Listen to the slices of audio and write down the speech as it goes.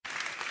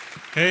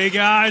Hey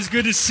guys,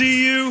 good to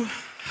see you.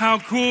 How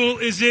cool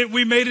is it?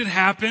 We made it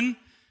happen.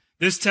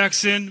 This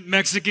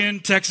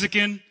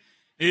Texican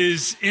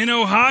is in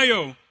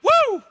Ohio.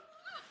 Woo!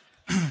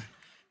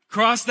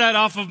 Crossed that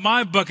off of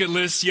my bucket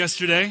list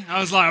yesterday.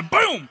 I was like,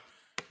 boom!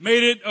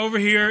 Made it over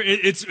here.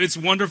 It's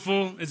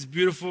wonderful. It's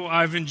beautiful.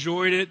 I've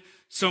enjoyed it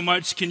so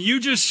much. Can you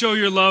just show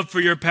your love for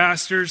your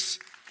pastors?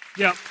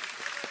 Yep.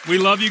 We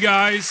love you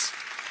guys.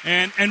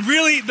 And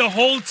really the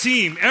whole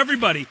team,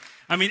 everybody.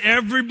 I mean,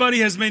 everybody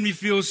has made me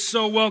feel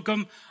so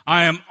welcome.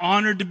 I am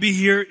honored to be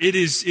here. It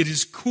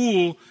is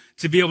cool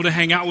to be able to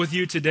hang out with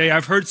you today.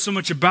 I've heard so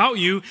much about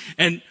you,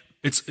 and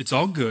it's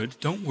all good.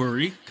 Don't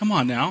worry. Come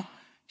on now.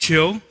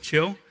 Chill.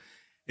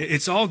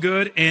 It's all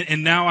good.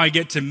 And now I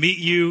get to meet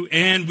you,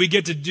 and we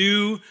get to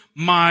do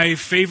my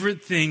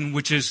favorite thing,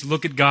 which is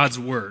look at God's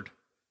Word.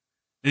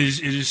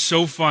 It is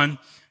so fun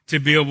to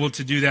be able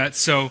to do that.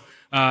 So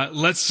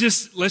let's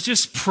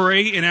just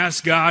pray and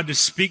ask God to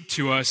speak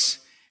to us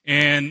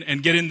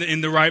and get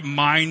in the right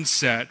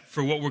mindset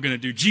for what we're going to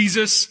do.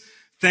 Jesus,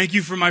 thank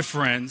you for my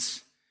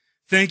friends.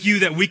 Thank you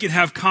that we can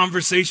have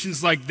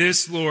conversations like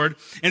this, Lord.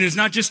 And it's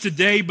not just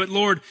today, but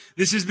Lord,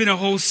 this has been a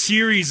whole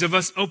series of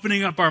us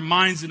opening up our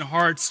minds and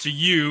hearts to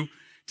you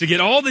to get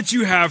all that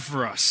you have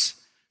for us.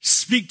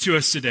 Speak to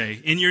us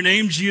today. In your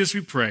name, Jesus,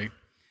 we pray.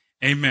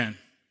 Amen.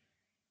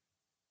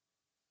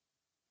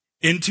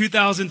 In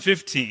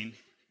 2015,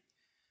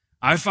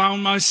 I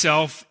found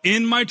myself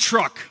in my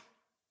truck,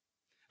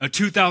 a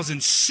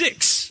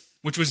 2006,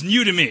 which was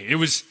new to me. It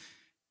was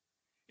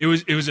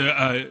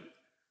a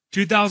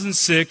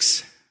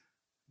 2006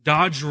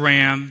 Dodge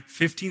Ram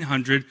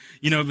 1500,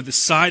 with the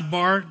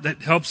sidebar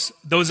that helps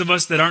those of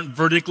us that aren't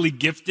vertically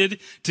gifted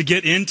to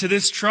get into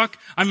this truck.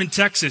 I'm in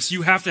Texas.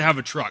 You have to have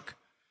a truck.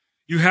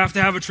 You have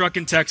to have a truck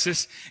in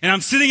Texas. And I'm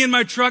sitting in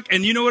my truck,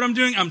 and you know what I'm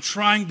doing? I'm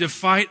trying to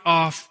fight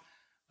off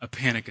a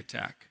panic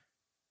attack.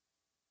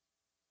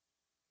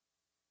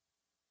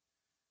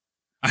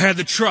 I had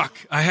the truck,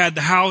 I had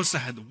the house, I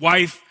had the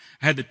wife,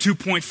 I had the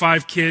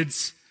 2.5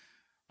 kids,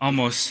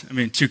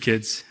 2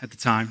 kids at the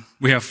time.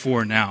 We have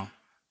 4 now,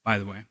 by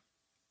the way.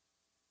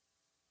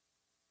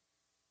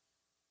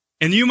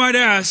 And you might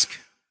ask,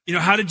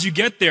 how did you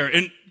get there?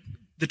 And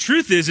the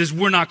truth is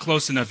we're not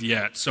close enough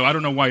yet, so I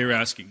don't know why you're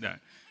asking that.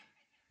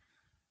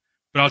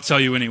 But I'll tell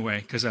you anyway,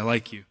 because I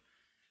like you.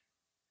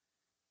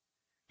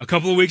 A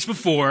couple of weeks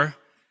before,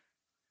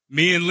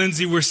 me and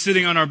Lindsay were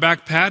sitting on our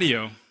back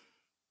patio.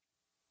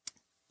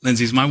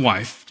 Lindsay's my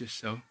wife, just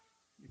so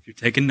if you're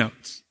taking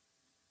notes.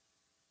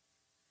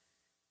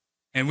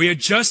 And we had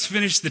just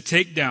finished the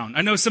takedown.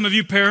 I know some of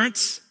you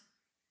parents,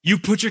 you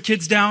put your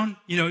kids down,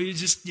 you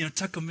just,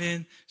 tuck them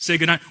in, say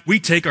goodnight.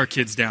 We take our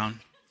kids down.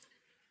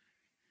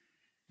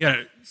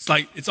 Yeah,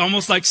 it's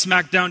almost like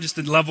Smackdown, just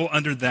a level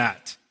under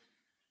that.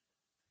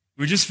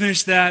 We just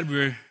finished that, we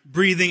were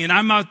breathing, and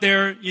I'm out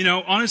there,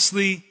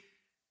 honestly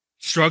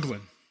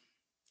struggling.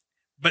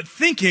 But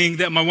thinking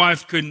that my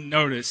wife couldn't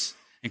notice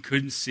and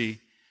couldn't see.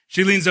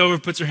 She leans over,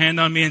 puts her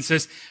hand on me and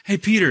says, "Hey,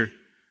 Peter,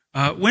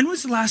 when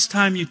was the last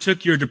time you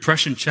took your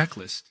depression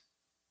checklist?"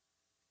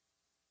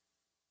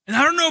 And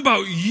I don't know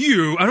about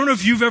you. I don't know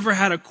if you've ever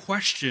had a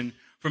question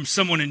from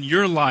someone in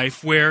your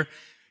life where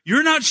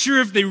you're not sure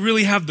if they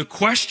really have the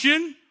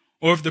question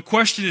or if the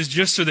question is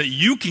just so that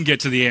you can get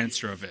to the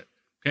answer of it.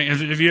 Okay?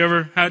 Have you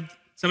ever had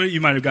somebody?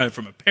 You might have got it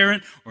from a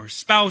parent or a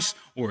spouse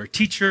or a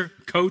teacher,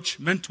 coach,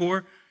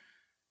 mentor.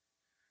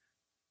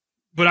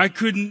 But I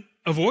couldn't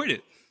avoid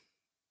it.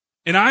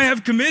 And I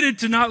have committed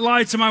to not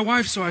lie to my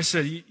wife, so I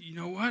said, you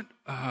know what?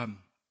 I've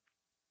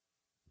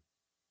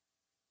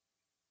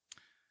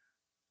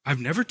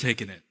never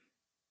taken it.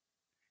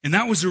 And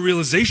that was a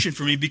realization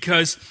for me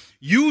because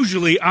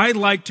usually I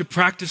like to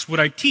practice what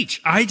I teach.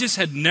 I just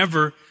had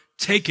never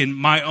taken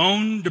my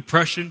own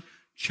depression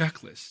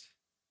checklist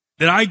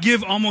that I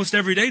give almost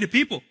every day to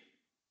people.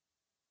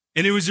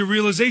 And it was a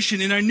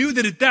realization, and I knew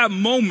that at that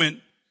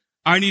moment,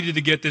 I needed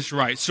to get this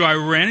right. So I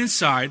ran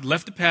inside,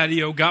 left the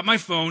patio, got my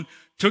phone,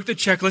 took the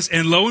checklist,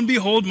 and lo and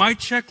behold, my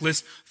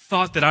checklist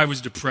thought that I was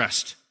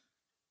depressed.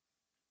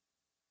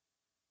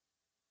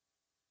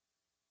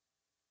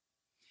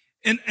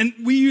 And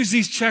we use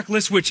these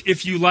checklists, which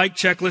if you like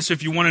checklists,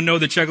 if you want to know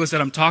the checklist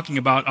that I'm talking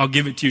about, I'll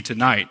give it to you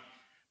tonight.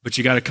 But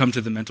you got to come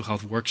to the mental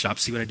health workshop.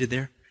 See what I did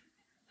there?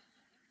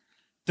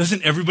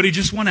 Doesn't everybody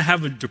just want to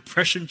have a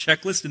depression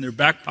checklist in their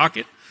back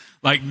pocket?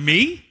 Like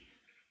me?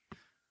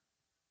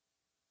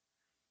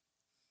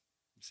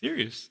 I'm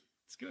serious.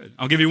 It's good.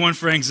 I'll give you one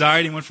for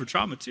anxiety and one for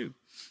trauma too.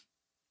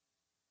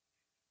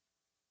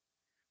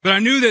 But I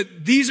knew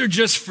that these are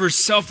just for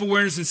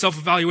self-awareness and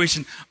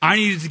self-evaluation. I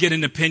needed to get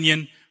an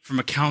opinion from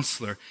a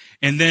counselor.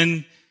 And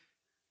then,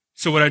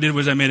 so what I did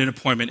was I made an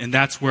appointment, and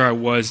that's where I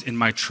was in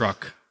my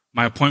truck.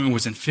 My appointment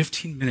was in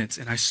 15 minutes,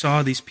 and I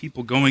saw these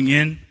people going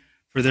in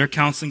for their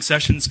counseling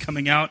sessions,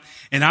 coming out,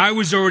 and I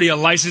was already a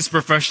licensed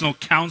professional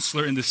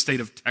counselor in the state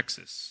of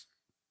Texas.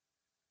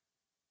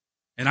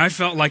 And I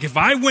felt like if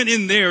I went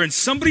in there and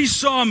somebody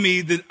saw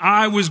me, that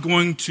I was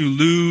going to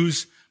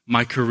lose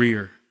my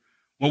career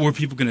What were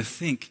people going to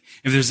think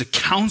if there's a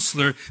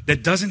counselor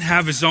that doesn't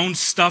have his own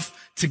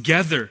stuff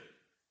together?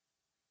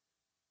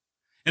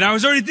 And I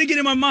was already thinking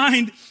in my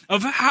mind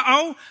of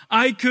how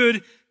I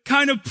could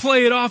kind of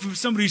play it off if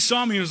somebody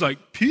saw me and was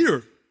like,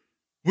 Peter,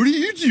 what are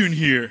you doing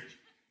here?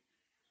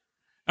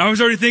 I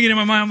was already thinking in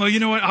my mind, I'm like, you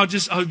know what?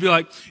 I'll be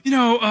like,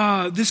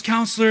 this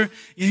counselor,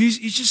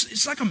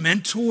 it's like a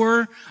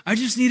mentor. I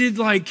just needed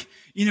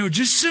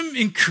just some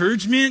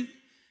encouragement.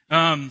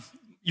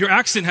 Your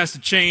accent has to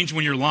change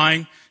when you're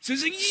lying. So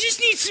it's like, you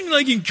just need some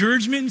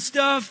encouragement and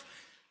stuff.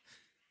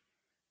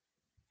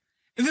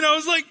 And then I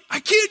was like, I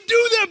can't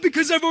do that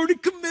because I've already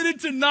committed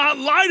to not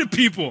lie to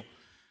people.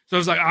 So I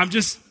was like, I'm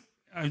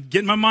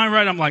getting my mind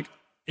right. I'm like,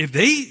 if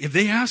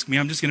they ask me,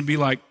 I'm just going to be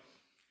like,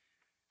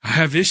 I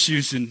have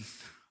issues and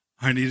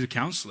I need a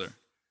counselor.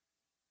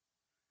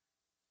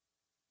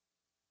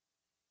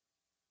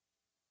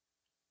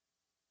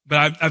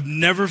 But I've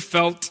never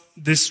felt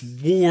this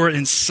war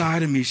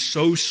inside of me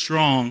so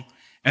strong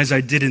as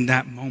I did in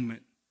that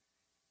moment.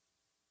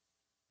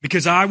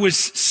 Because I was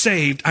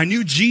saved. I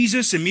knew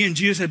Jesus, and me and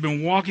Jesus had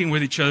been walking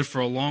with each other for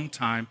a long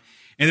time.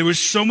 And there was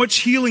so much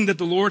healing that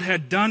the Lord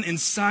had done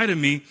inside of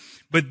me.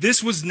 But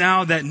this was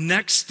now that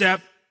next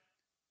step.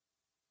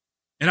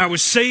 And I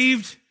was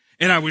saved,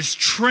 and I was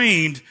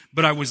trained,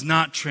 but I was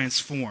not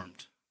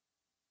transformed.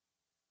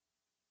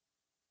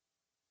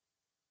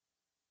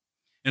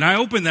 And I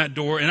opened that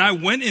door, and I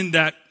went in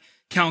that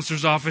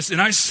counselor's office, and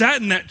I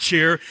sat in that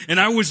chair, and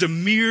I was a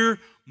mere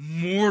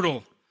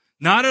mortal.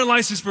 Not a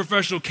licensed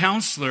professional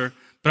counselor,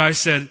 but I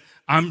said,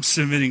 I'm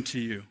submitting to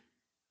you.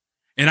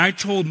 And I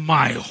told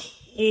my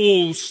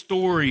whole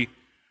story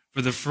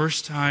for the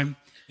first time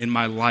in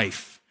my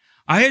life.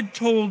 I had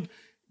told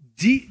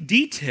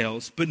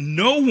details, but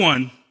no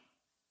one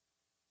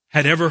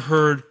had ever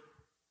heard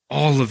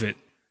all of it.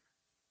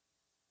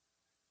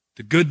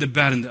 The good, the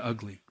bad, and the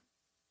ugly.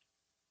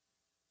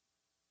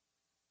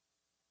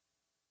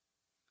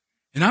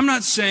 And I'm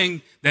not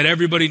saying that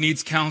everybody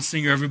needs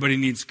counseling or everybody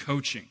needs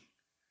coaching.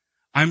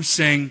 I'm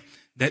saying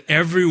that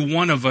every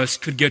one of us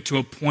could get to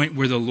a point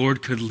where the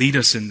Lord could lead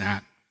us in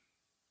that.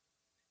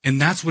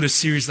 And that's what a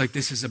series like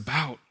this is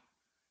about,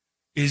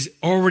 is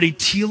already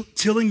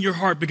tilling your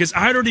heart, because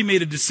I'd already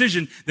made a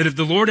decision that if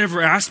the Lord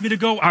ever asked me to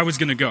go, I was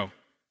going to go.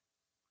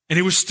 And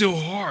it was still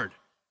hard.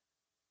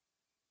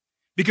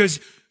 Because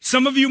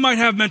some of you might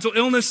have mental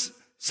illness,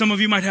 some of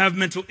you might have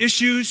mental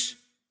issues,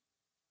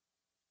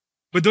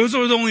 but those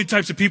are the only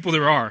types of people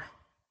there are.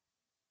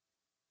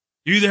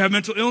 You either have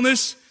mental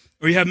illness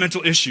or you have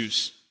mental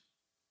issues.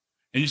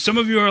 And some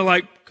of you are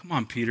like, come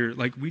on, Peter,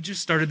 we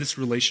just started this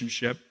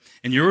relationship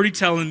and you're already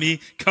telling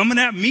me, coming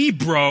at me,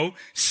 bro,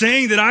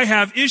 saying that I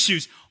have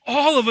issues.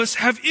 All of us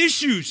have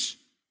issues.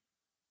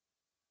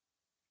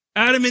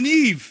 Adam and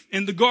Eve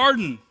in the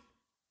garden,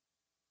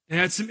 they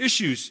had some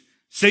issues.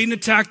 Satan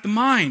attacked the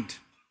mind,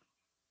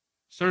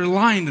 started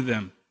lying to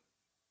them.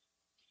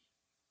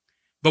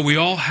 But we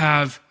all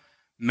have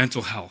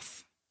mental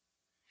health.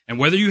 And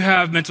whether you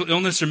have mental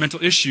illness or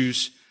mental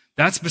issues,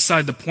 that's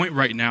beside the point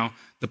right now.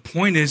 The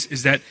point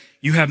is that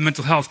you have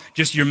mental health.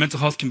 Just your mental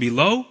health can be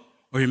low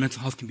or your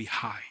mental health can be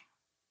high.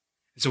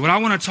 So what I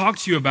want to talk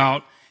to you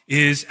about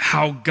is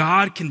how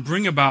God can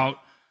bring about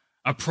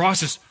a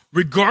process,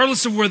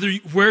 regardless of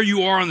where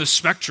you are on the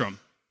spectrum.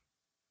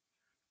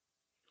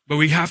 But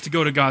we have to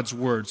go to God's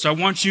word. So I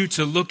want you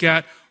to look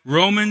at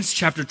Romans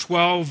chapter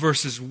 12,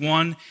 verses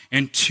 1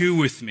 and 2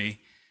 with me.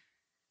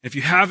 If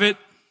you have it,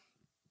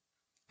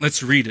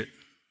 let's read it.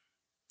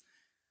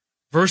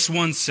 Verse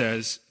 1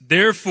 says,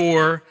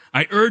 "Therefore,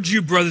 I urge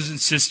you, brothers and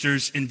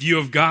sisters, in view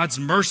of God's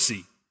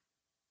mercy,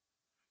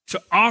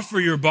 to offer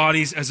your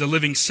bodies as a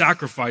living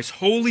sacrifice,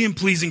 holy and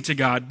pleasing to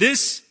God.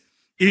 This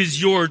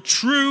is your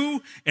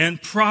true and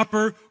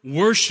proper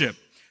worship.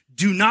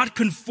 Do not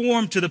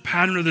conform to the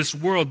pattern of this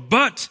world,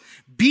 but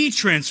be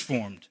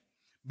transformed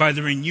by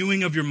the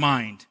renewing of your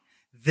mind.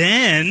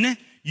 Then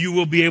you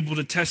will be able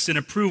to test and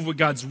approve what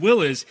God's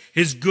will is,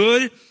 his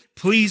good,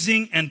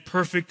 pleasing, and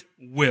perfect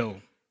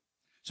will."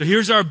 So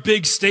here's our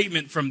big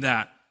statement from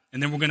that,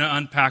 and then we're going to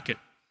unpack it.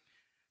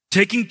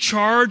 Taking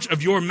charge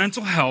of your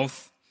mental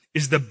health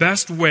is the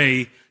best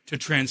way to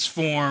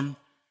transform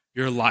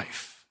your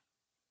life.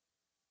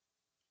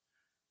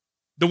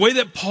 The way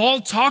that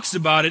Paul talks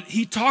about it,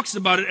 he talks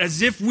about it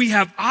as if we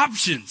have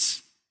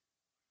options.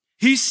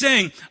 He's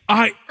saying,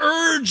 I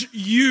urge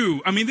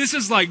you. I mean, this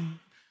is like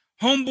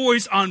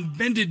homeboys on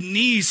bended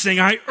knees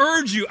saying, I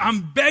urge you,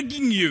 I'm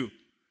begging you.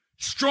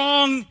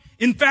 Strong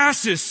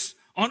emphasis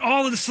on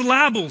all of the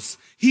syllables.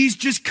 He's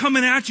just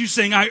coming at you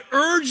saying, I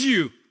urge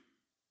you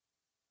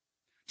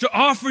to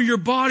offer your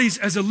bodies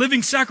as a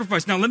living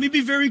sacrifice. Now, let me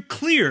be very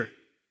clear.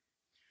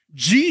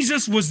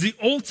 Jesus was the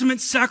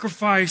ultimate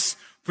sacrifice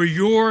for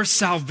your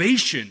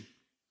salvation,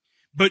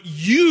 but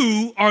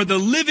you are the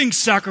living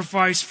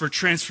sacrifice for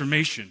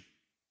transformation.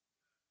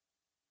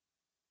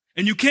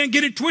 And you can't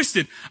get it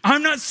twisted.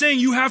 I'm not saying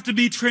you have to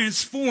be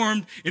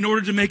transformed in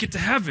order to make it to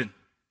heaven.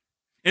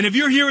 And if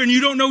you're here and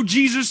you don't know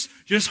Jesus,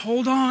 just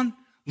hold on.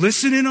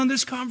 Listen in on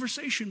this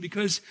conversation,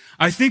 because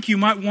I think you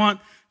might want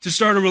to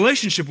start a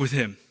relationship with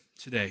him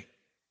today.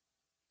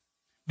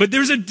 But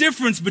there's a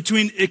difference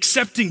between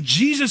accepting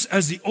Jesus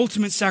as the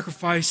ultimate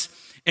sacrifice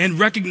and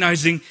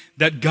recognizing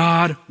that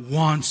God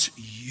wants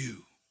you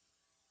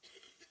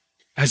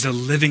as a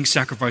living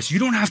sacrifice. You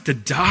don't have to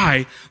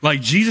die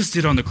like Jesus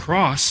did on the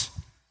cross.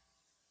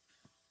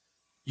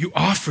 You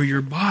offer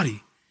your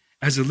body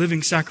as a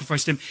living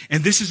sacrifice to him.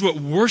 And this is what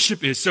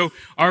worship is. So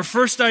our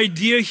first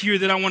idea here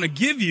that I want to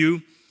give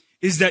you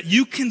is that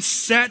you can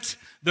set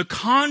the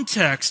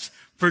context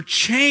for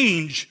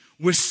change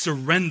with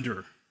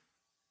surrender.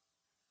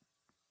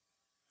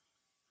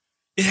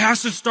 It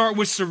has to start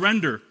with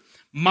surrender.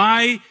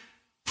 My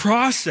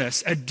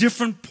process at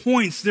different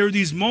points, there are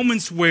these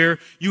moments where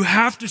you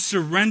have to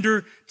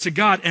surrender to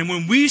God. And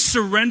when we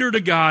surrender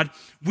to God,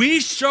 we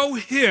show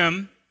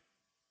him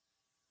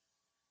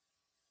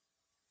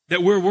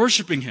that we're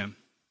worshiping him.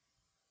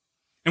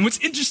 And what's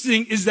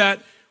interesting is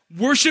that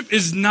worship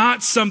is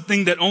not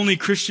something that only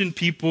Christian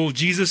people,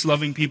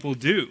 Jesus-loving people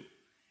do.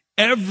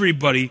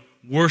 Everybody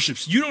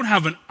worships. You don't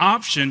have an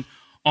option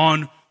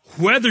on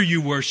whether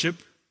you worship,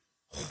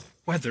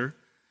 whether.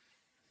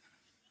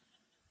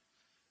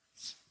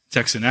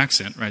 Texan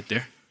accent right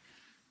there.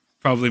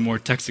 Probably more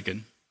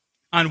Texican.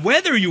 On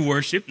whether you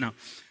worship, no.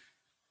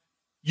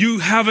 You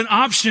have an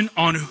option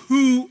on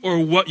who or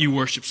what you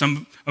worship.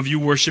 Some of you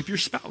worship your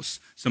spouse.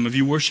 Some of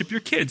you worship your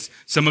kids.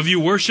 Some of you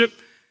worship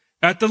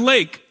at the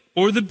lake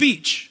or the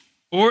beach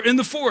or in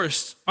the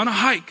forest on a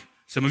hike.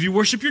 Some of you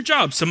worship your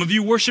job. Some of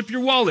you worship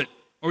your wallet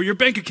or your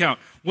bank account.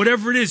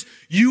 Whatever it is,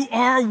 you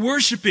are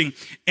worshiping.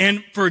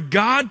 And for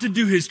God to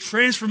do his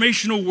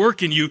transformational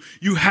work in you,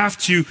 you have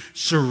to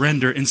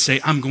surrender and say,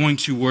 I'm going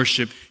to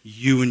worship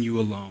you and you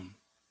alone.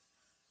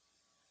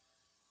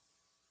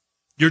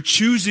 You're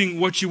choosing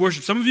what you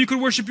worship. Some of you could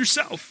worship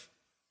yourself.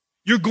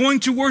 You're going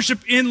to worship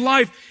in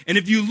life. And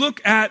if you look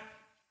at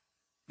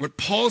what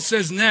Paul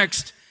says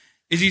next,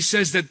 is he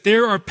says that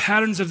there are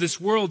patterns of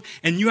this world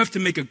and you have to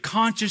make a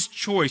conscious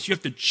choice. You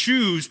have to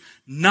choose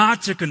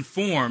not to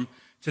conform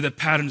to the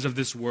patterns of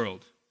this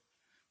world.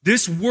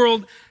 This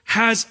world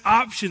has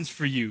options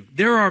for you.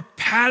 There are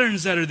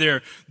patterns that are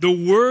there. The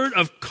word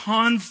of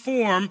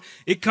conform,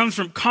 it comes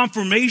from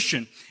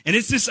confirmation. And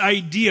it's this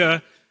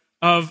idea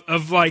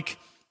of like,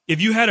 if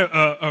you had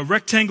a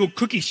rectangle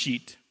cookie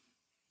sheet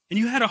and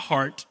you had a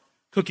heart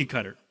cookie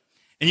cutter,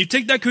 and you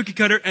take that cookie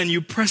cutter and you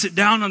press it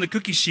down on the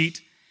cookie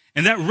sheet,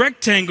 and that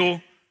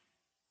rectangle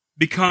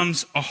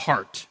becomes a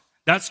heart.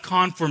 That's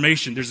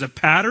conformation. There's a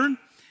pattern,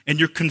 and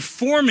you're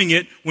conforming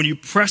it when you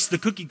press the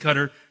cookie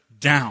cutter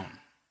down.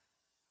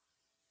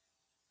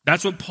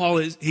 That's what Paul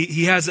is.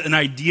 He has an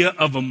idea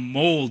of a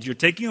mold. You're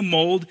taking a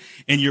mold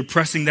and you're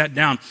pressing that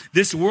down.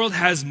 This world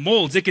has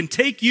molds. It can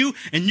take you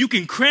and you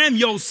can cram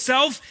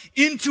yourself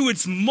into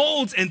its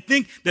molds and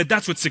think that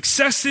that's what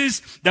success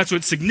is, that's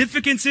what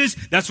significance is,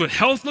 that's what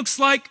health looks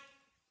like.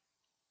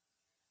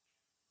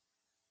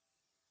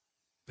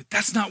 But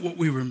that's not what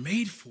we were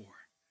made for.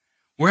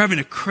 We're having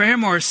to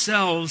cram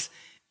ourselves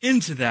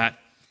into that.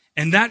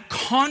 And that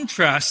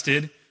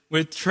contrasted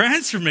with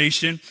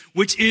transformation,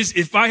 which is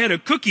if I had a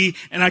cookie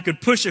and I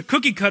could push a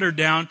cookie cutter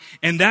down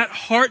and that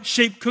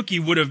heart-shaped cookie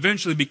would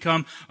eventually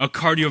become a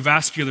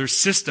cardiovascular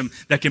system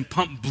that can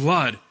pump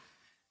blood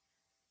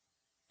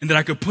and that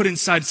I could put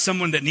inside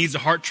someone that needs a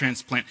heart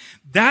transplant.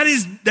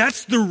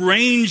 That's the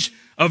range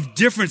of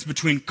difference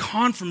between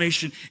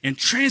confirmation and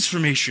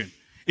transformation,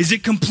 is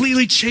it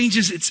completely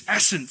changes its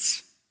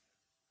essence.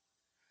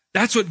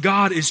 That's what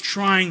God is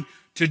trying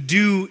to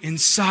do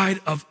inside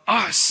of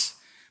us.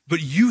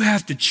 But you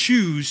have to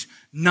choose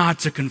not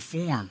to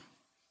conform.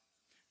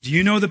 Do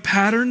you know the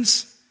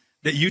patterns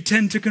that you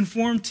tend to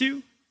conform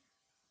to?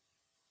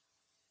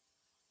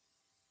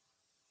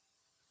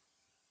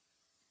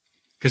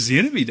 Because the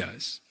enemy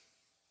does.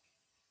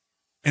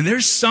 And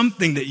there's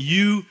something that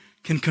you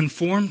can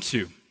conform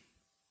to.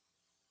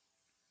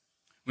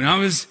 When I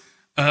was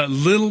a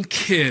little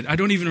kid, I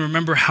don't even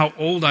remember how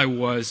old I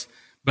was,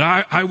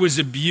 but I was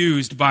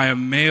abused by a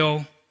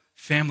male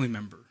family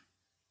member.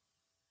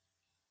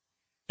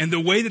 And the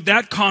way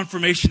that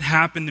confirmation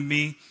happened to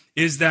me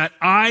is that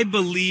I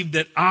believed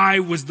that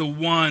I was the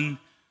one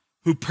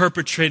who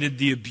perpetrated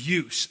the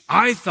abuse.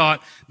 I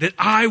thought that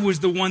I was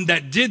the one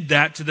that did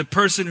that to the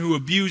person who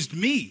abused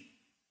me.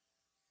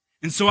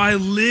 And so I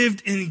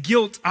lived in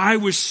guilt. I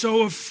was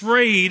so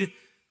afraid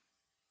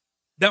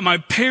that my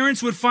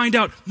parents would find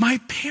out. My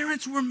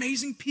parents were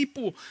amazing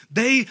people.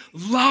 They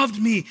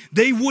loved me.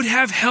 They would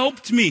have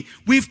helped me.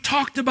 We've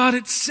talked about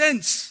it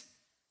since.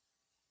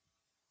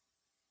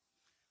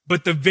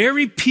 But the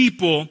very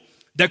people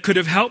that could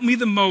have helped me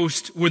the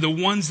most were the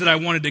ones that I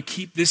wanted to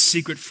keep this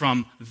secret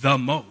from the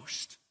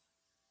most.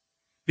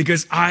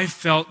 Because I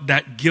felt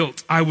that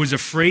guilt. I was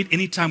afraid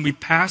anytime we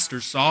passed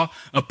or saw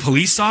a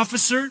police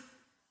officer,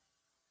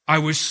 I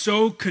was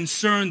so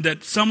concerned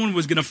that someone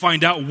was going to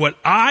find out what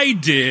I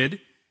did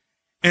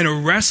and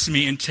arrest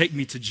me and take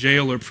me to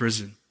jail or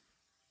prison.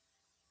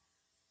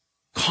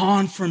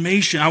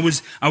 Confirmation. I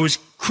was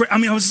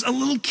a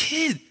little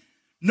kid.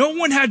 No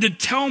one had to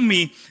tell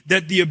me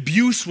that the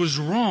abuse was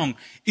wrong.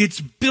 It's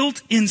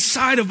built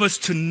inside of us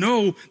to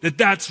know that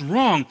that's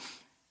wrong.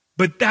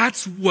 But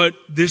that's what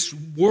this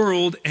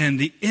world and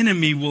the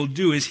enemy will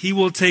do, is he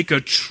will take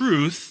a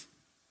truth,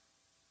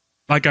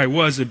 like I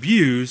was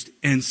abused,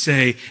 and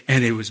say,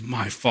 and it was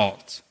my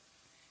fault.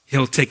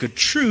 He'll take a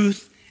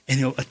truth and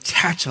he'll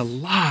attach a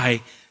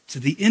lie to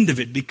the end of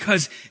it,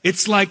 because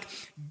it's like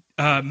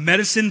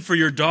medicine for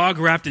your dog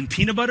wrapped in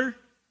peanut butter.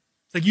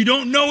 It's like you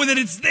don't know that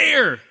it's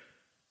there.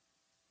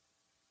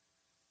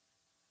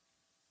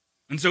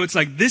 And so it's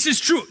like, this is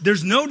true.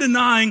 There's no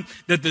denying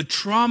that the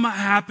trauma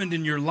happened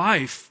in your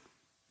life.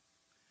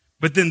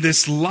 But then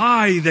this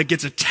lie that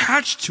gets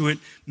attached to it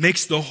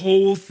makes the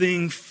whole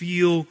thing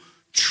feel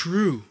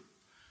true.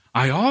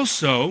 I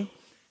also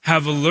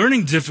have a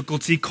learning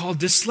difficulty called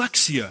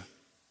dyslexia.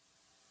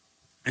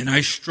 And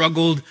I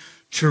struggled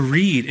to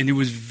read, and it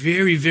was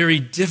very, very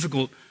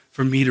difficult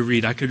for me to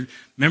read. I could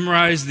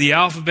memorize the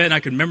alphabet, and I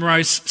could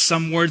memorize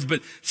some words,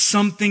 but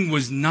something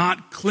was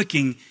not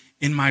clicking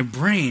in my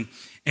brain.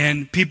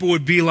 And people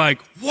would be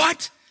like,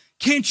 "What?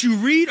 Can't you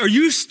read? Are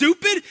you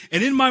stupid?"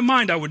 And in my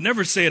mind, I would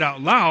never say it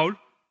out loud.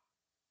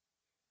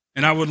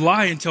 And I would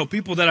lie and tell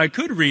people that I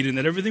could read and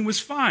that everything was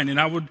fine. And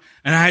I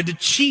had to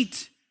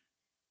cheat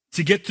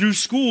to get through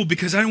school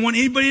because I didn't want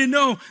anybody to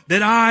know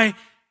that I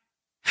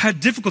had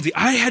difficulty.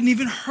 I hadn't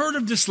even heard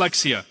of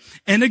dyslexia.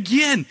 And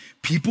again,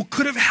 people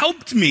could have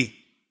helped me.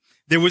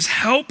 There was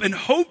help and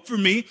hope for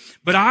me,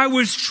 but I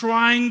was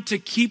trying to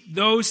keep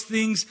those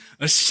things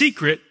a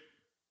secret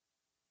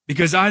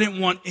because I didn't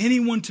want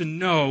anyone to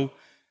know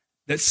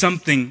that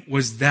something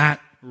was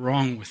that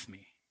wrong with me.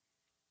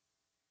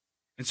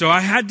 And so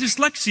I had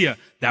dyslexia.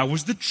 That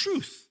was the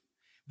truth.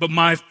 But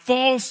my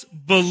false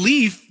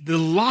belief, the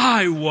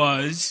lie,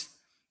 was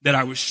that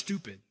I was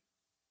stupid.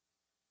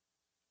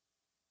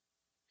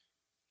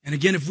 And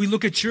again, if we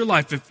look at your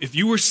life, if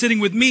you were sitting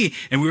with me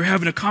and we were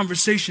having a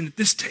conversation at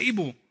this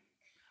table,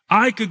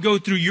 I could go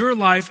through your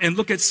life and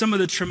look at some of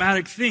the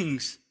traumatic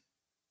things.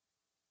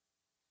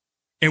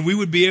 And we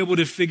would be able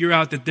to figure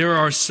out that there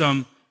are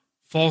some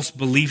false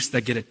beliefs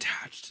that get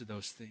attached to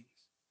those things.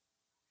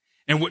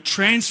 And what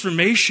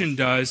transformation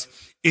does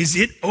is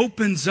it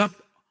opens up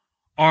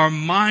our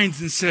minds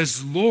and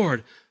says,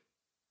 "Lord,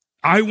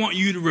 I want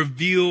you to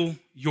reveal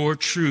your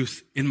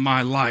truth in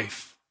my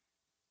life."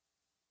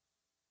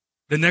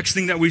 The next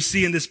thing that we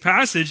see in this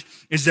passage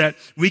is that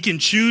we can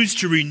choose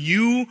to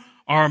renew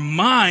our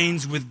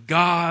minds with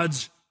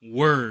God's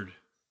word.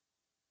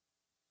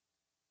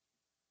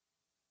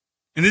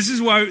 And this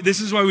is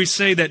why we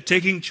say that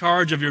taking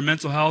charge of your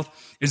mental health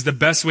is the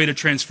best way to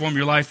transform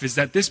your life, is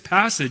that this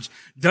passage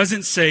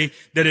doesn't say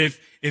that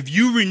if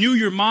you renew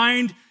your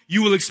mind,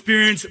 you will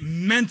experience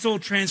mental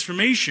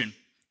transformation.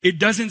 It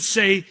doesn't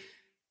say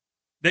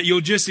that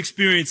you'll just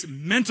experience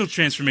mental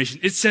transformation.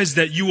 It says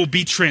that you will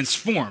be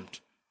transformed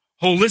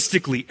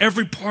holistically,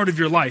 every part of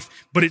your life,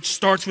 but it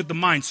starts with the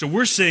mind. So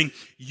we're saying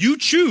you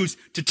choose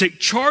to take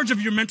charge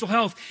of your mental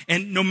health,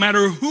 and no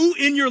matter who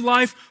in your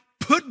life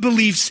put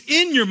beliefs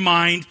in your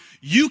mind,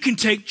 you can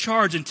take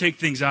charge and take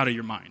things out of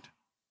your mind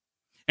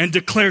and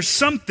declare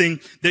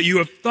something that you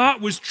have thought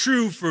was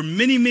true for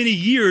many, many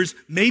years,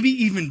 maybe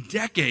even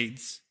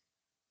decades,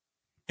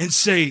 and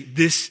say,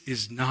 this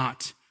is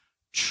not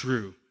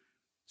true.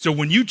 So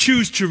when you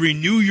choose to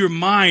renew your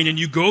mind and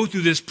you go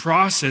through this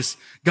process,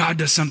 God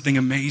does something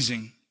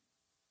amazing.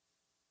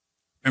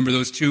 Remember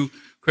those two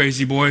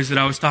crazy boys that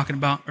I was talking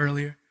about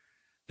earlier?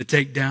 The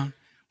takedown?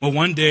 Well,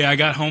 one day I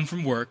got home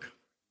from work,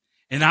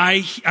 and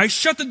I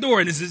shut the door,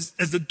 and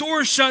as the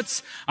door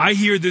shuts, I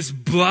hear this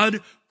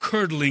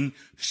blood-curdling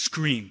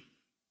scream.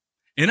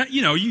 And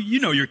you know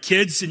your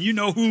kids, and you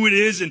know who it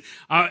is, and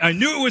I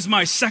knew it was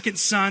my second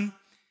son,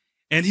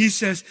 and he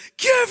says,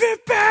 "Give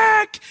it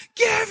back!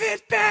 Give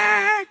it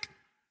back!"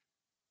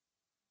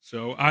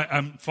 So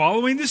I'm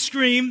following the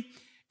scream,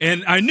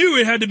 and I knew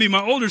it had to be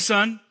my older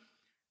son,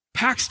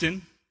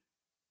 Paxton.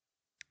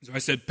 So I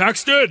said,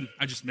 "Paxton,"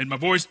 I just made my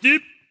voice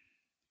deep,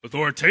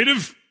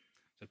 authoritative.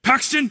 I said,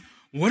 "Paxton,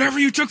 whatever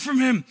you took from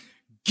him,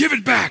 give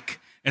it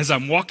back," as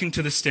I'm walking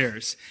to the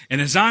stairs.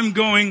 And as I'm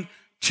going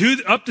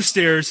up the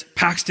stairs,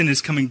 Paxton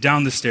is coming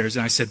down the stairs.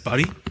 And I said,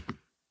 "Buddy,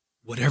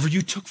 whatever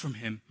you took from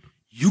him,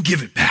 you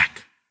give it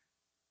back."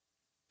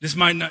 This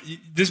might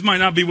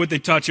not be what they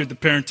taught you at the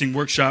parenting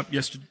workshop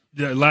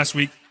last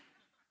week,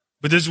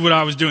 but this is what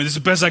I was doing. This is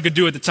the best I could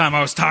do at the time.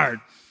 I was tired.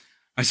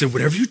 I said,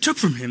 "Whatever you took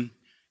from him,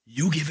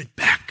 you give it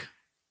back."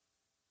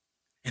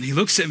 And he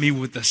looks at me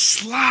with a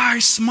sly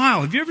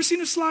smile. Have you ever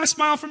seen a sly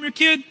smile from your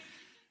kid?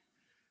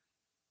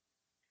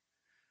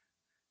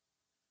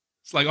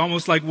 It's like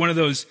almost like one of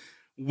those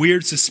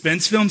weird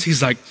suspense films.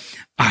 He's like,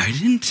 "I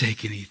didn't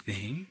take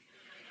anything."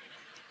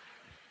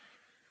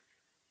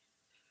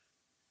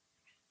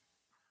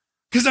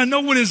 Because I know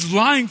what his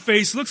lying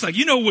face looks like.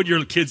 You know what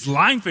your kid's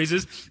lying face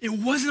is. It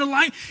wasn't a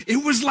lie. It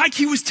was like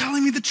he was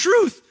telling me the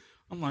truth.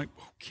 I'm like,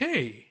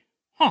 okay,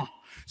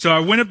 So I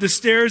went up the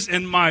stairs,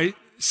 and my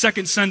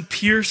second son,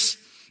 Pierce,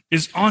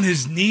 is on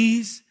his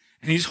knees,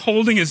 And he's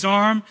holding his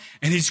arm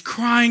and he's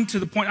crying to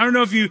the point. I don't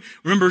know if you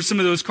remember some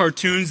of those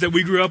cartoons that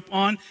we grew up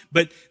on,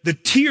 but the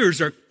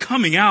tears are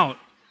coming out.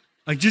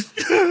 Like just,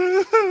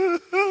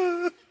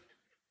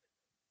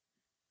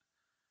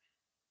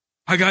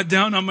 I got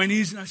down on my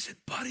knees and I said,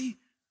 buddy,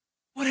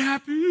 what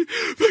happened?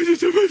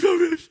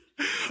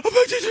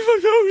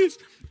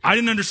 I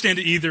didn't understand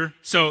it either,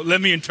 so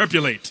let me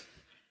interpolate.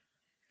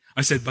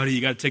 I said, buddy,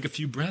 you got to take a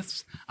few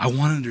breaths. I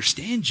want to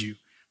understand you,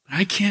 but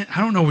I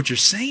don't know what you're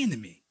saying to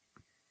me.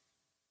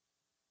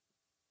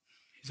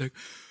 He's like,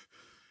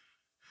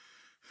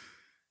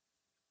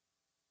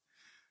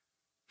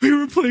 we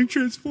were playing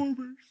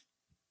Transformers.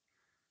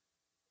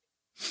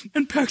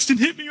 And Paxton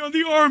hit me on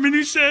the arm and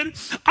he said,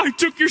 I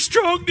took your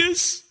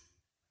strongness.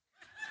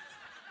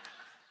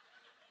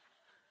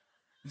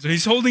 So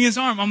he's holding his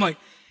arm. I'm like,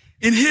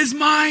 in his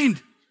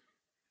mind,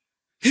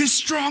 his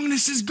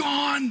strongness is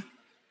gone.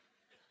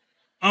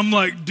 I'm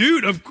like,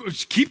 dude, of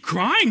course, keep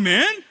crying,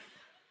 man.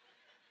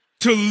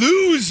 To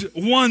lose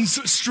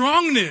one's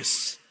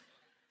strongness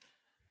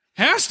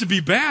has to be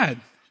bad.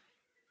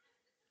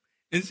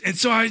 And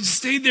so I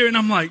stayed there and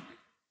I'm like,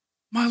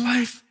 my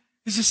life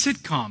is a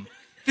sitcom.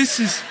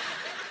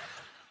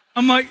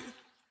 I'm like,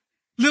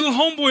 little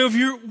homeboy over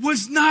here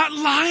was not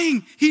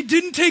lying. He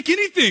didn't take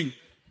anything.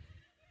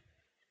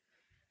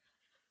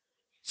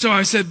 So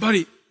I said,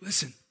 buddy,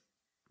 listen.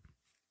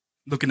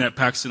 Looking at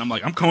Paxton, I'm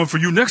like, I'm coming for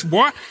you next,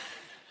 boy.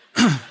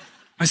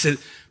 I said,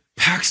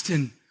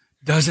 Paxton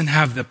doesn't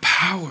have the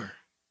power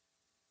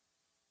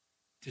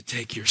to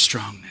take your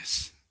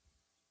strongness.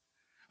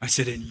 I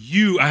said, and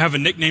I have a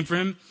nickname for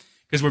him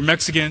because we're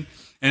Mexican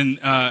and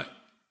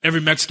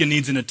every Mexican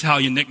needs an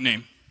Italian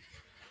nickname.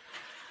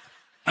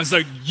 I was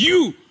like,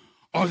 you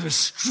are the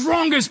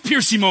strongest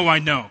Piercimo I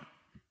know.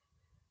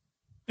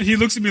 And he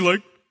looks at me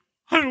like,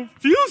 I don't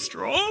feel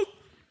strong.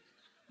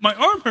 My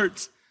arm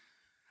hurts.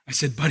 I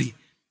said, buddy,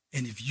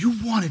 and if you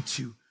wanted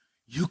to,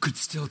 you could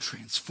still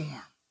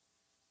transform.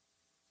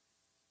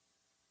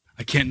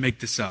 I can't make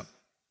this up.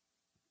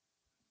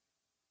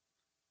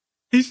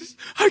 He says,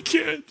 I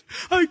can't.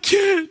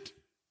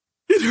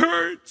 It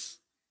hurts.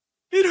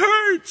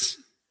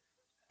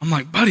 I'm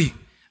like, buddy,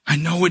 I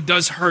know it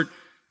does hurt,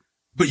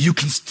 but you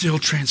can still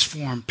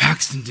transform.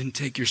 Paxton didn't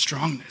take your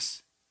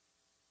strongness.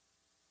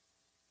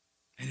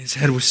 And his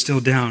head was still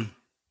down.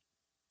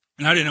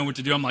 And I didn't know what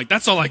to do. I'm like,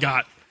 that's all I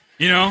got,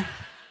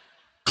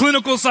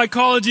 Clinical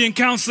psychology and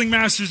counseling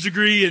master's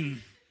degree,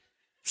 and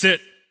that's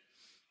it.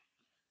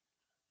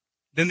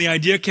 Then the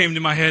idea came to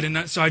my head,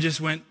 and so I just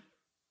went.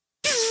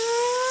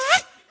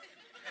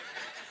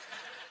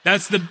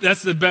 That's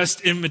the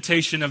best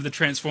imitation of the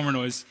transformer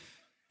noise.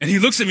 And he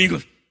looks at me and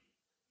goes.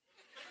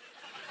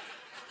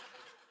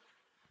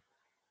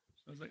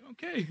 I was like,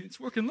 okay, it's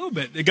working a little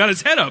bit. It got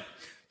his head up.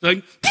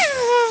 Like.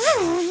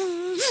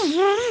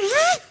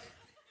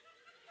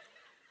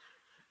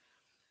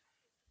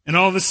 And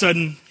all of a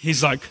sudden,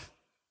 he's like.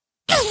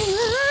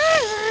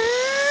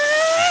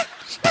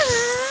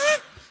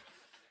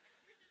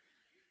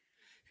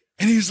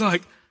 And he's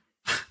like,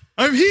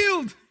 I'm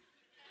healed.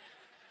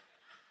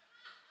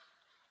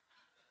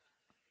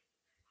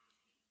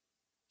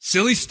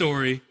 Silly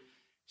story,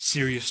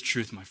 serious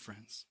truth, my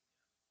friends.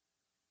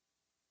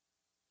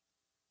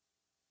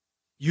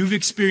 You've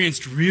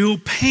experienced real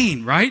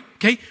pain, right?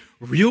 Okay,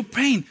 real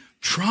pain.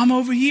 Trauma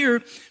over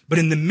here, but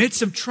in the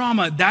midst of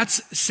trauma,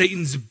 that's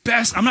Satan's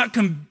best. I'm not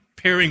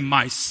comparing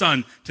my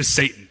son to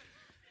Satan.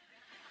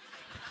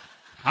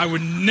 I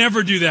would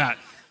never do that.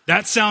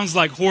 That sounds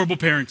like horrible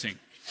parenting.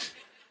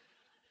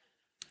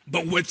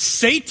 But what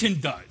Satan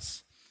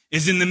does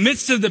is in the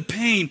midst of the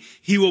pain,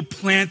 he will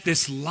plant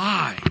this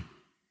lie.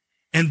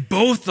 And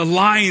both the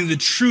lie and the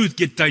truth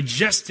get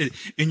digested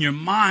in your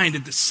mind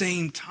at the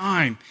same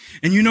time.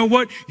 And you know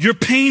what? Your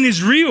pain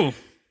is real.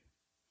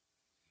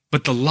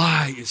 But the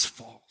lie is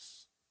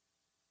false.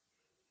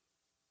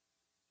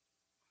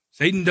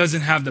 Satan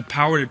doesn't have the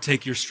power to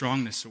take your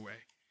strongness away.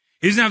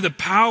 He doesn't have the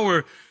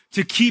power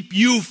to keep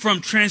you from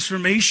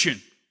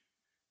transformation.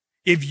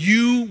 If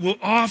you will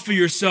offer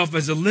yourself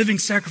as a living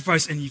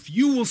sacrifice and if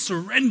you will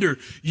surrender,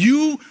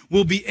 you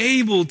will be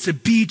able to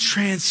be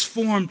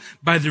transformed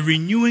by the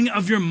renewing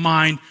of your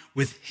mind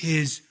with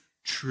his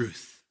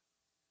truth.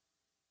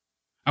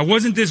 I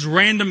wasn't this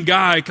random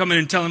guy coming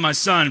and telling my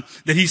son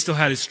that he still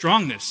had his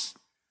strongness.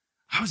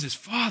 I was his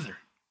father.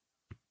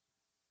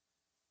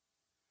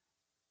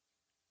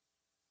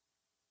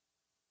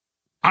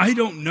 I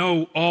don't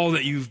know all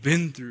that you've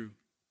been through,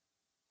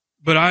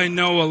 but I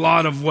know a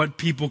lot of what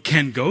people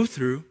can go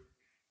through.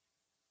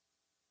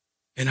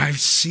 And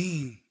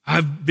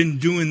I've been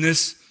doing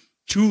this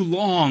too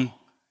long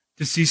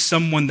to see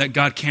someone that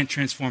God can't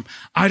transform.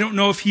 I don't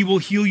know if he will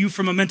heal you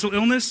from a mental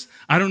illness.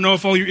 I don't know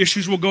if all your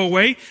issues will go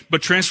away,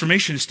 but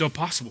transformation is still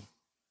possible.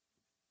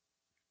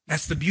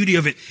 That's the beauty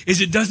of it,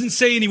 is it doesn't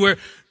say anywhere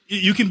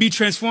you can be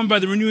transformed by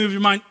the renewing of your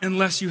mind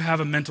unless you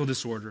have a mental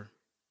disorder.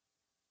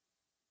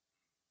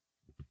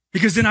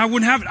 Because then I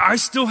wouldn't have it. I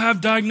still have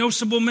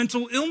diagnosable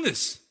mental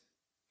illness.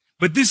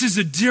 But this is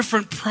a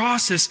different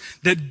process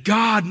that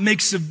God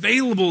makes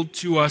available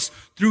to us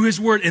through his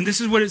word. And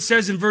this is what it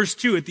says in verse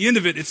 2. At the end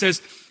of it, it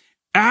says,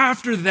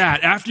 after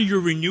that, after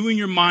you're renewing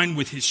your mind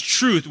with his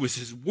truth, with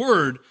his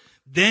word,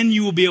 then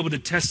you will be able to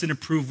test and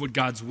approve what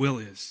God's will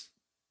is.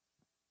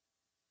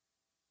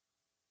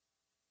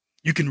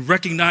 You can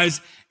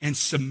recognize and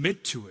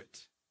submit to it.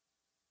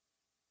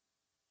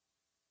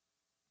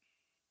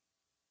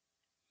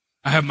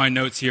 I have my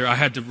notes here. I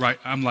had to write.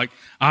 I'm like,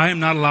 I am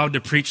not allowed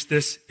to preach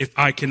this if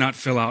I cannot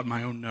fill out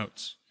my own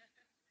notes.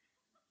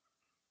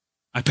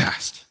 I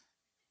passed.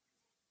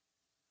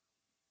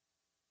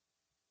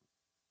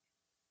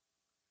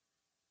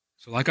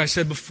 So like I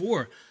said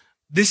before,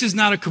 this is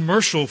not a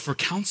commercial for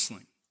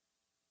counseling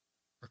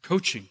or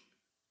coaching.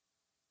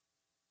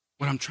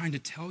 What I'm trying to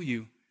tell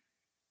you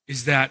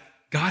is that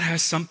God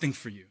has something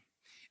for you.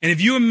 And if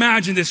you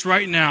imagine this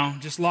right now,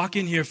 just lock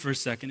in here for a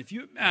second. If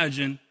you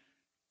imagine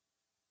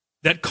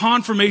that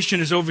confirmation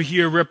is over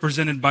here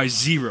represented by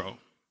 0.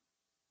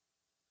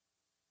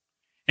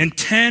 And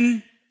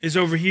 10 is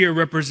over here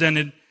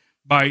represented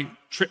by,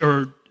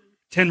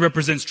 10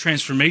 represents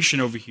transformation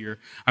over here.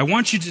 I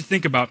want you to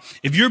think about,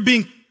 if you're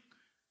being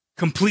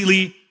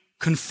completely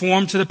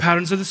conformed to the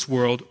patterns of this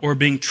world or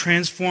being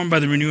transformed by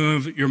the renewing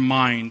of your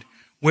mind,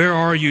 where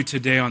are you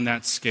today on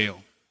that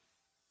scale?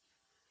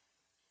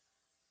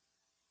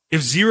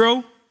 If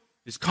 0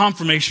 is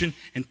confirmation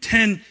and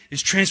 10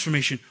 is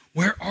transformation,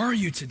 where are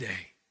you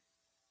today?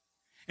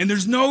 And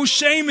there's no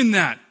shame in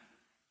that.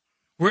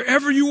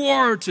 Wherever you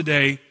are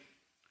today,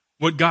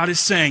 what God is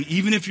saying,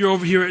 even if you're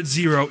over here at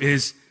 0,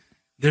 is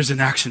there's an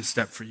action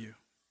step for you.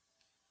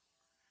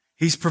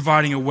 He's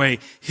providing a way.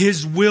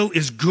 His will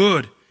is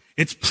good,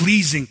 it's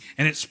pleasing,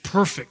 and it's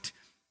perfect.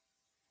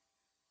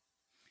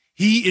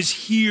 He is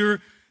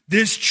here.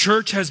 This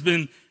church has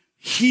been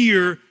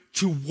here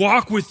to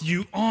walk with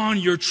you on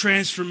your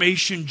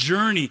transformation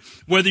journey,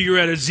 whether you're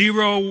at a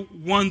 0,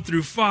 1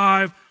 through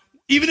 5,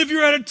 even if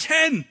you're at a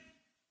 10.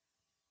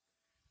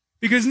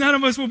 Because none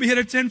of us will be at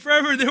a 10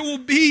 forever. There will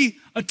be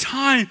a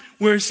time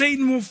where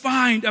Satan will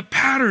find a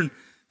pattern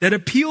that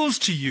appeals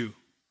to you.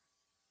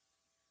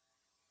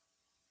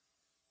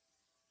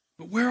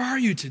 But where are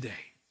you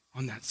today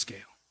on that scale?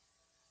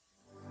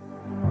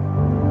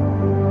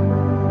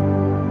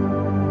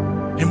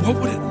 And what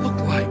would it look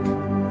like?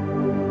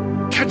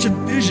 Catch a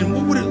vision.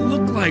 What would it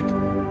look like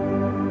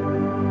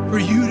for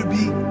you to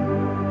be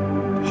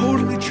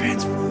totally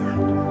transformed?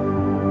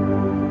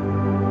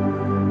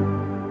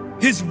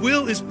 His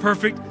will is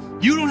perfect.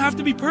 You don't have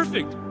to be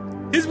perfect.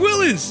 His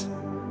will is.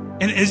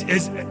 And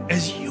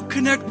as you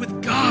connect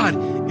with God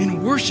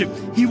in worship,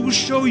 he will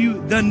show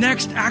you the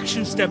next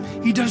action step.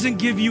 He doesn't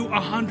give you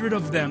 100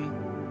 of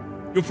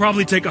them. You'll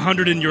probably take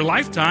 100 in your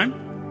lifetime.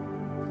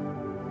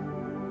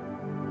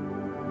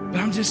 But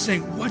I'm just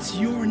saying, what's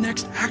your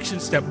next action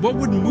step? What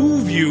would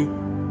move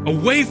you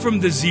away from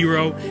the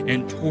 0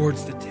 and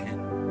towards the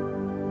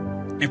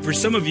 10? And for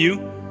some of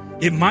you,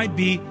 it might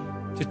be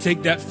to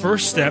take that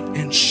first step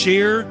and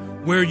share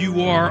where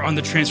you are on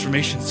the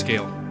transformation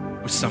scale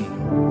with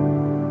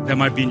someone. That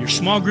might be in your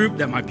small group.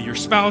 That might be your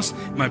spouse.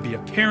 It might be a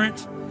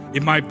parent.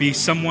 It might be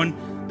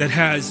someone that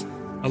has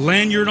a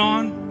lanyard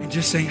on and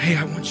just saying, hey,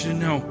 I want you to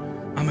know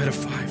I'm at a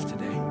 5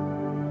 today.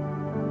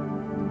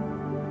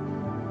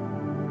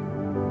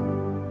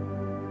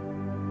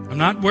 I'm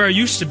not where I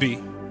used to be,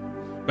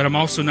 but I'm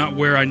also not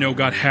where I know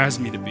God has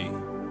me to be.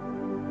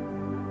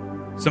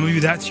 Some of you,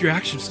 that's your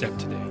action step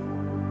today.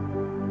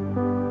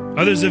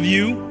 Others of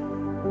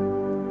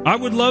you, I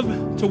would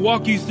love to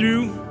walk you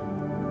through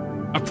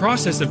a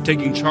process of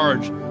taking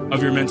charge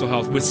of your mental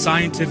health with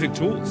scientific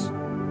tools.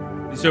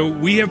 And so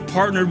we have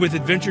partnered with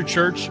Adventure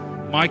Church,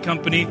 my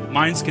company,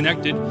 Minds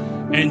Connected,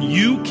 and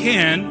you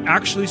can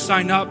actually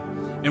sign up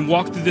and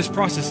walk through this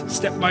process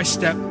step by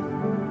step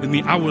with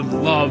me. I would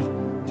love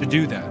to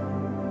do that.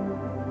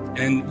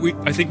 And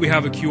I think we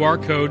have a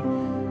QR code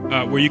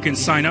where you can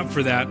sign up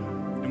for that.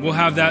 And we'll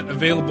have that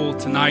available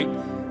tonight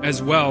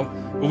as well.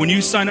 But when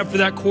you sign up for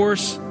that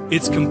course,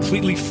 it's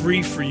completely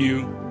free for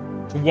you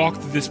to walk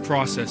through this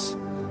process.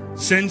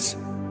 Since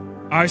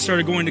I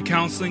started going to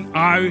counseling,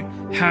 I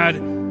had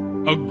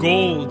a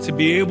goal to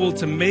be able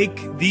to make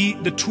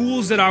the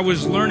tools that I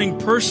was learning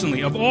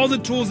personally, of all the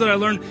tools that I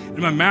learned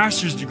in my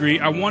master's degree,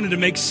 I wanted to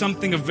make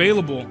something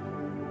available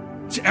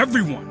to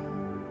everyone.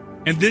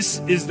 And this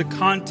is the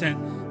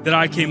content that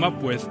I came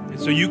up with. And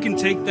so you can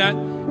take that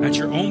at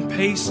your own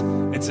pace.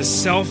 It's a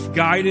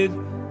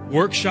self-guided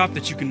workshop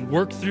that you can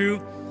work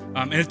through.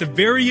 And at the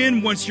very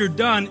end, once you're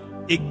done,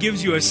 it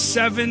gives you a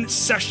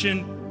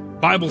 7-session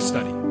Bible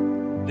study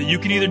that you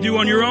can either do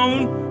on your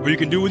own, or you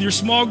can do with your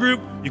small group,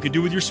 you can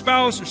do with your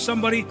spouse or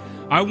somebody.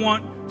 I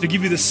want to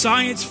give you the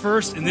science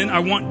first, and then I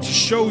want to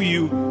show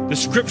you the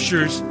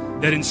scriptures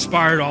that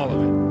inspired all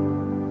of it.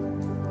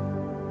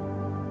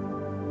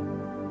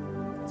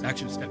 It's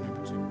action step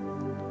number 2.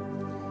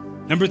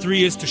 Number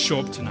 3 is to show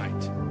up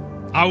tonight.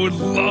 I would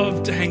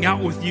love to hang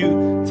out with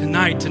you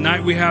tonight.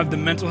 Tonight we have the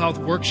mental health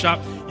workshop.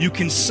 You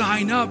can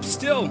sign up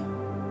still,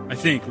 I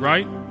think,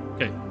 right?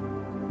 Okay.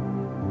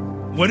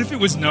 What if it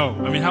was no?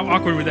 I mean, how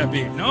awkward would that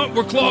be? No,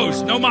 we're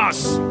closed. No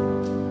mas.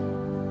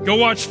 Go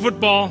watch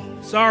football.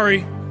 Sorry.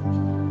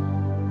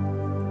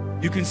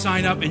 You can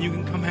sign up and you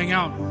can come hang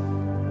out.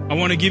 I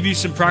want to give you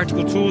some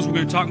practical tools. We're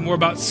going to talk more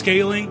about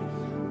scaling,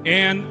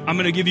 and I'm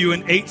going to give you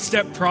an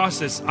 8-step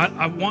process.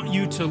 I want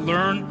you to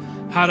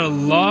learn how to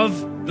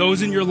love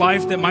those in your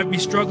life that might be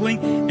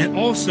struggling, and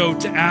also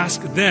to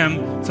ask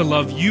them to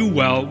love you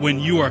well when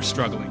you are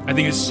struggling. I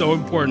think it's so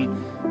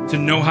important to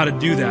know how to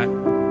do that.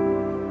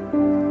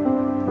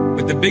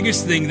 But the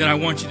biggest thing that I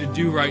want you to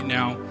do right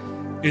now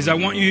is I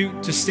want you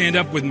to stand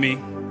up with me,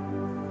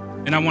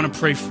 and I want to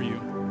pray for you.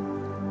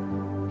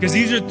 Because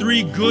these are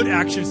 3 good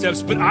action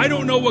steps, but I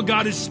don't know what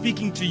God is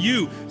speaking to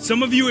you.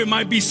 Some of you, it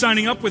might be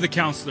signing up with a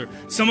counselor.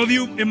 Some of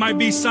you, it might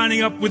be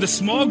signing up with a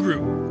small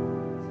group.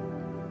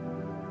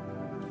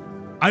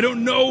 I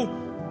don't know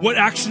what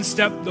action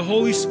step the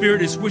Holy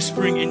Spirit is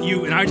whispering in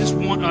you, and I just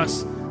want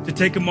us to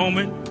take a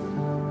moment,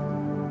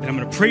 and I'm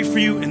going to pray for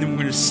you, and then we're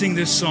going to sing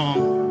this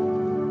song.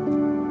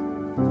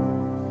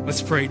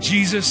 Let's pray.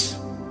 Jesus,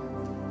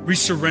 we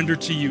surrender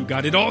to you,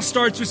 God. It all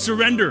starts with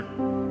surrender.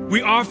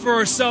 We offer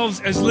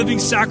ourselves as living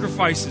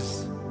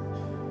sacrifices.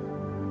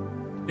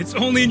 It's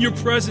only in your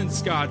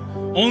presence, God,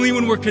 only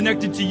when we're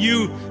connected to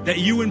you, that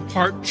you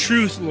impart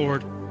truth,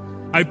 Lord.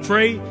 I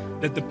pray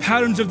that the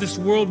patterns of this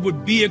world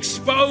would be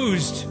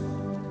exposed.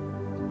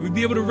 We'd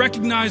be able to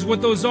recognize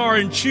what those are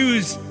and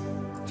choose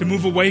to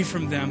move away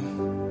from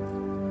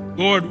them.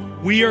 Lord,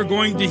 we are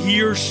going to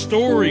hear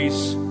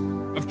stories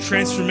of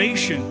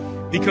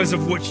transformation because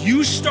of what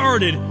you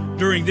started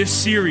during this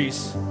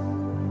series.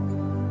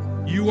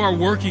 You are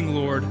working,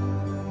 Lord.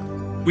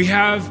 We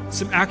have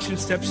some action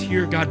steps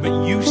here, God,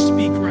 but you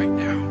speak right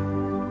now.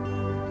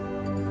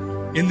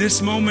 In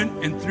this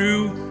moment and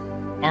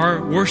through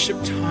our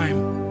worship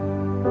time,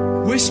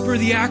 whisper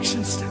the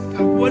action step.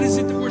 God, what is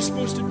it that we're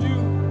supposed to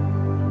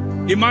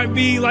do? It might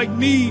be like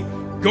me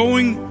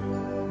going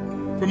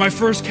for my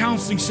first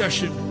counseling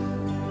session.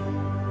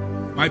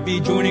 It might be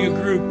joining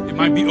a group. It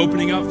might be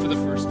opening up for the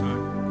first time.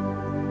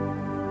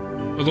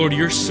 But Lord,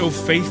 you're so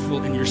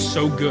faithful and you're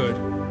so good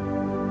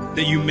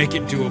that you make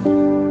it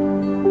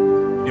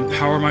doable.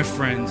 Empower my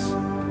friends.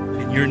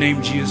 In your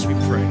name, Jesus, we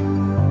pray.